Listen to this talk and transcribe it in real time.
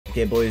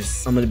Okay,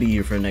 boys, I'm gonna be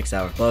here for the next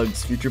hour.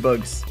 Bugs, future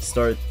bugs,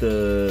 start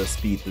the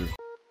speed through.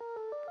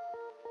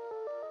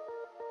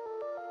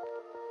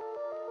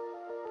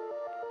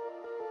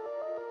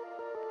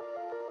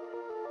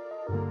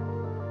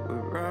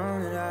 We're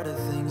running out of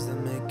things that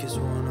make us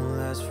wanna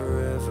last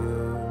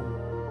forever.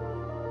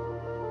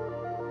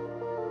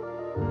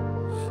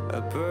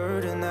 A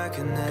burden that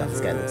can never. God, this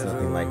guy looks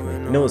nothing like me.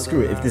 No,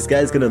 screw it. If this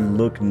guy's gonna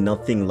look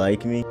nothing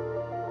like me.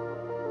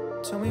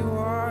 Tell me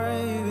why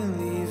you've been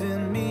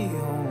leaving me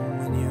home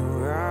when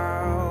you're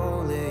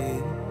out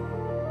late.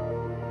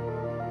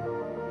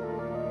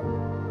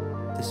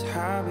 This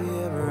happy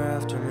ever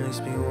after makes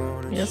me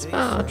wanna Yes, chase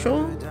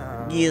Patrol. her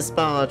down. Yes,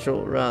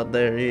 Patrol. Right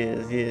there he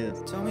is. He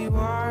is. Tell me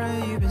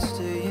why you've been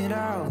staying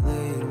out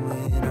late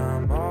when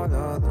I'm all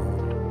alone.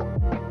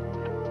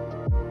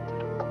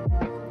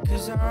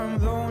 'Cause I'm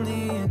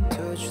lonely and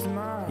touched with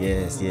my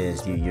Yes,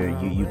 yes.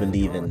 You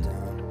believe in.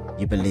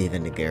 You believe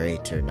in the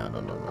creator. No.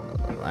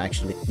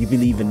 Actually, you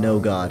believe in no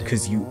God,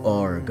 because you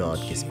are God,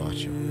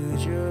 Gizpacho.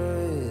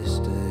 Just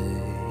stay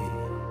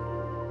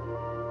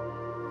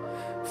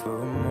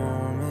for a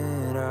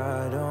moment.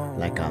 I don't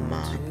Like a want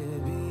man. to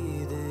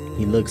be there.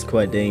 He looks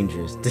quite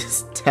dangerous.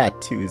 This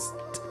tattoo is.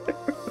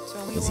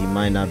 Because he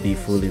might not be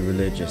fully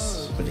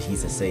religious, but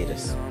he's a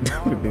sadist.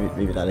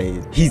 maybe not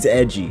a. He's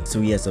edgy, so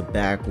he has a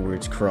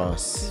backwards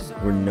cross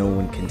where no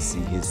one can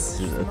see his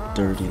a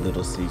dirty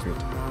little secret.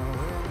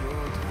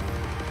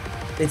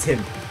 It's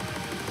him.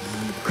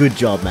 Good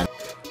job, man.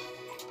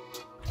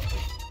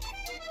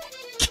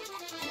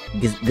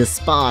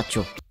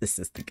 Gazpacho. This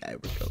is the guy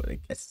we're going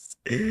against.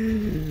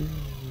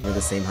 We're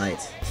the same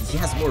height. He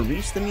has more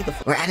reach than me.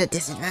 We're at a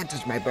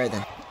disadvantage, my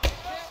brother.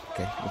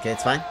 Okay,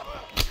 it's fine.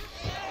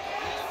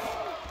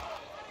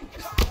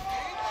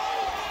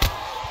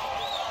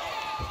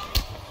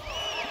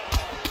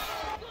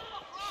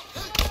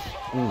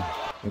 Ooh.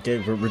 Okay,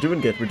 we're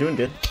doing good. We're doing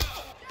good.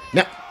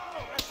 Now.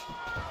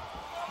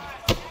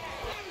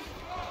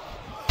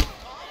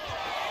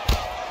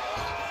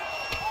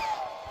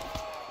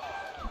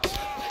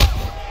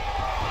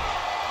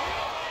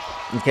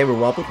 Okay, we're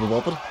wobbled.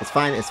 It's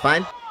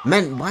fine.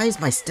 Man, why is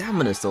my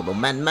stamina so low?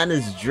 Man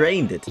has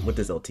drained it. What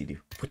does LT do?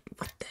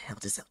 What the hell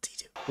does LT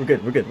do? We're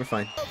good, we're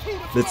fine.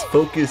 Let's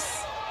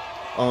focus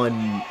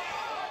on...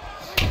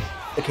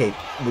 Okay,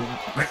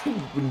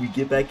 when we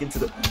get back into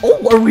the... Oh,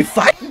 are we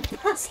fighting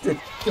past it?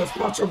 Just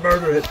watch her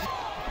murder it.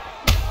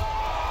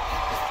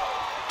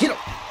 Get up!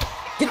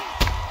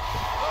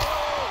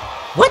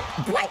 What?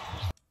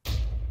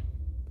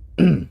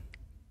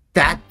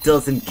 That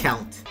doesn't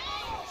count.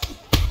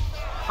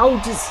 How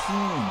does he?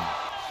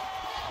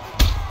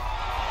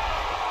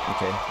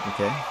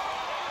 Okay.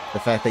 The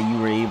fact that you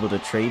were able to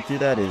trade through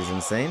that is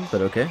insane, but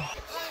okay.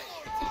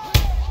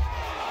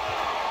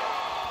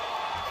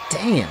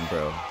 Damn,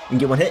 bro. You can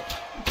get one hit.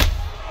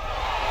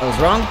 That was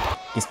wrong.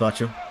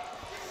 Gizpacho.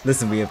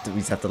 Listen, we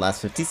just have to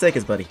last 50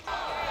 seconds, buddy.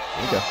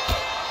 There you go.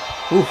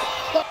 Ooh.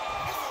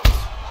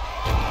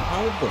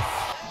 How the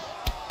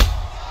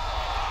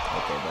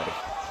Okay, buddy.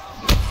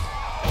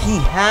 He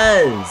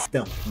has...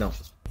 No.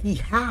 He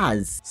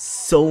has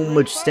so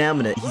much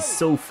stamina. He's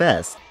so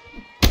fast.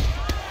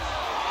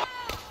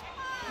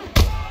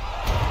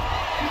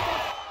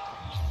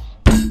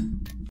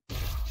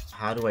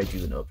 How do I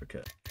do an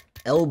uppercut?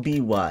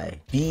 LBY.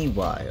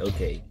 BY.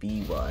 Okay,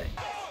 BY.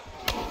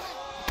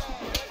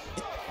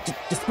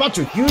 Just watch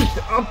you use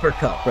the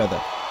uppercut, brother.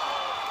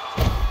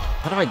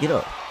 How do I get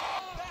up?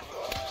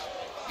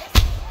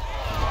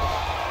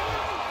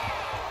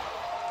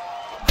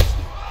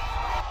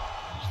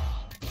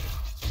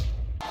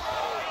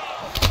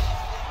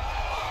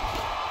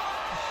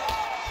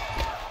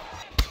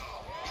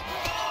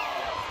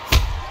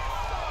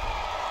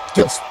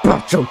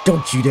 Gazpacho,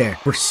 don't you dare!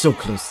 We're so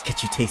close.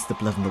 Can't you taste the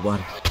blood in the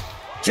water?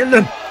 Kill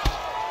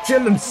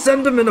him!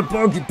 Send him in a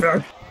boggy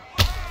bag!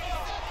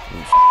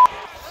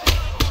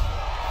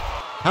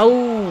 How?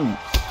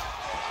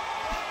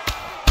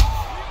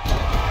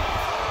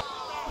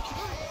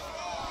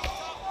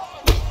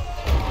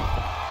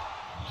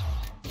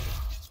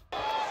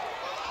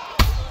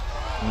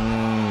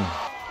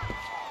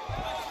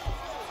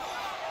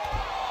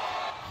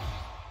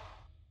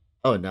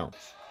 Oh no.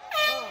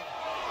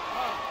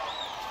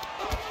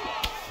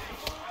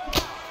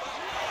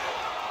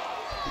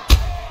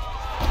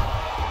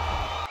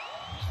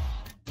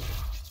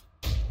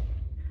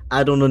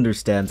 I don't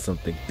understand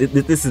something.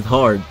 This is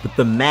hard, but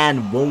the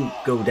man won't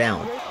go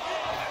down.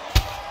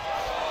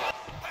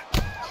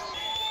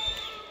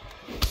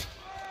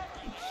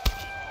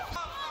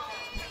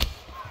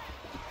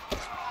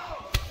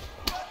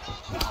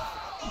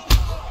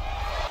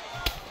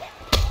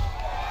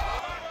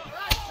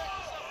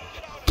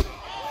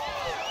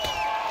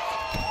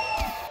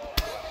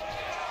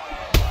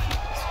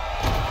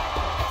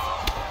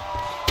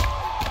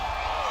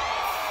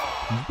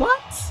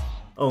 What?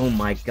 Oh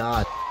my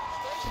god.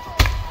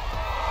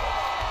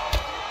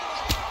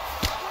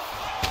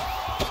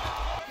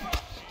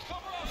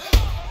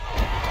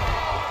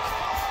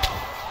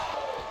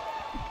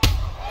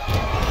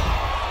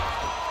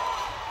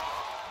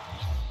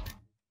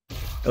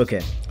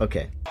 Okay,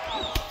 okay.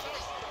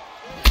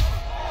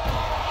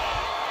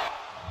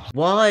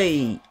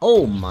 Why?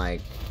 Oh my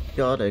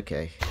god,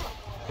 okay.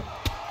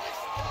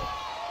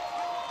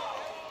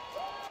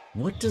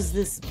 What does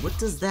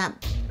that...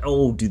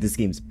 Oh, dude, this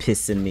game's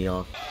pissing me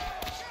off.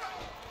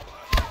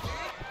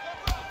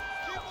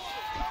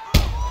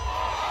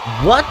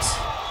 What?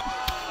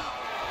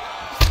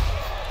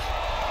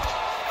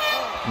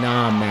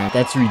 Nah, man,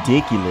 that's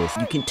ridiculous.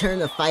 You can turn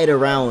the fight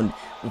around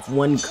with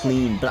one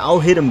clean, but I'll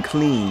hit him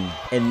clean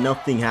and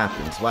nothing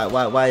happens.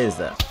 Why is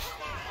that?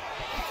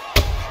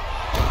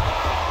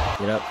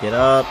 Get up, get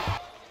up.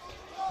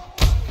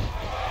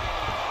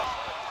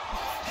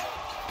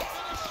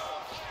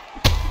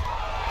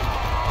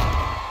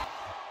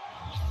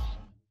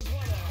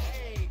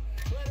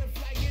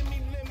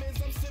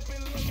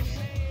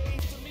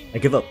 I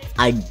give up.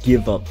 I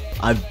give up.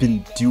 I've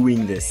been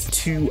doing this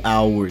 2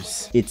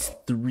 hours. It's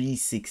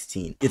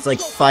 3:16. It's like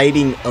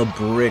fighting a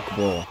brick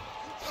wall.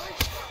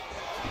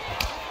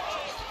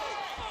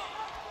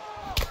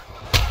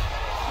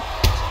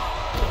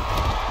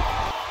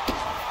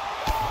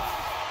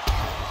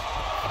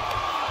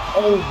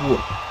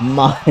 Oh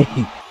my.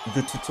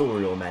 The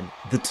tutorial, man.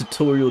 The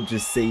tutorial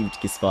just saved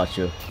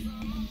Gazpacho.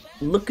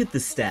 Look at the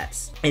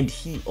stats. And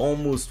he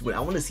almost went.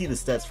 I want to see the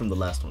stats from the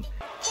last one.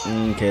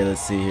 Okay,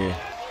 let's see here.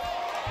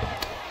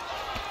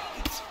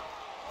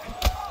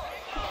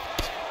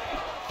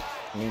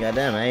 I mean,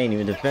 goddamn, I ain't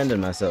even defending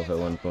myself at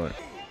one point.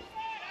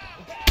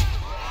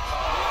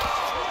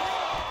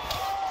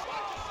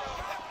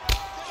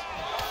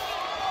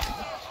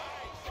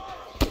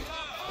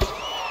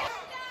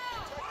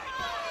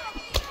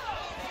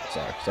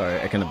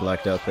 Sorry, I kind of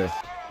blacked out there.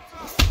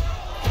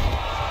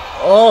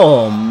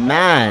 Oh,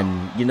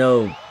 man. You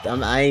know,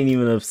 I ain't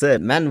even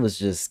upset. Man was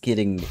just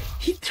kidding.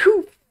 He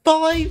threw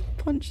 5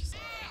 punches.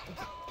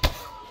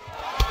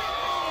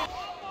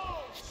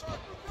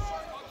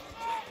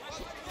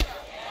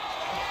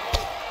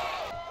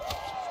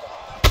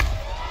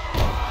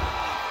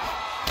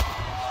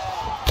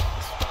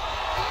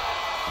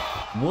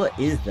 What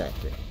is that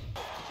thing?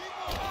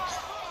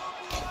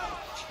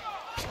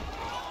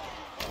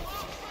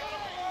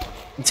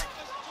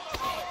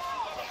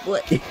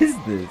 What is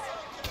this?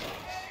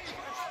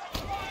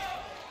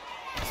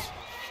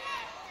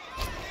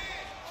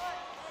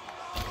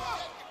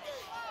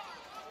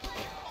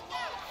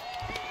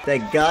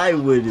 That guy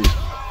would...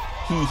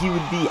 He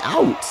would be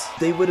out.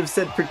 They would have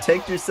said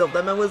protect yourself.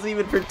 That man wasn't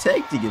even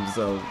protecting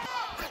himself.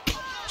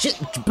 Shit,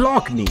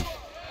 block me.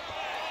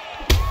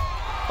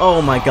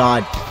 Oh my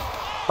god.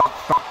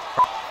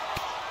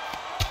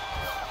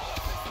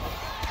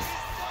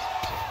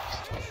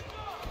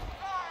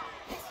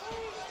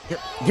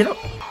 Get up.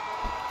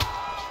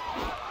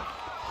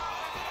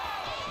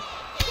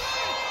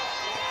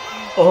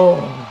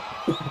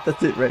 Oh,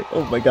 that's it, right?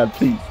 Oh my god,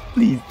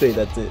 please say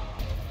that's it.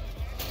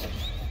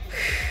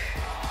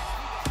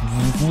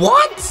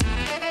 What?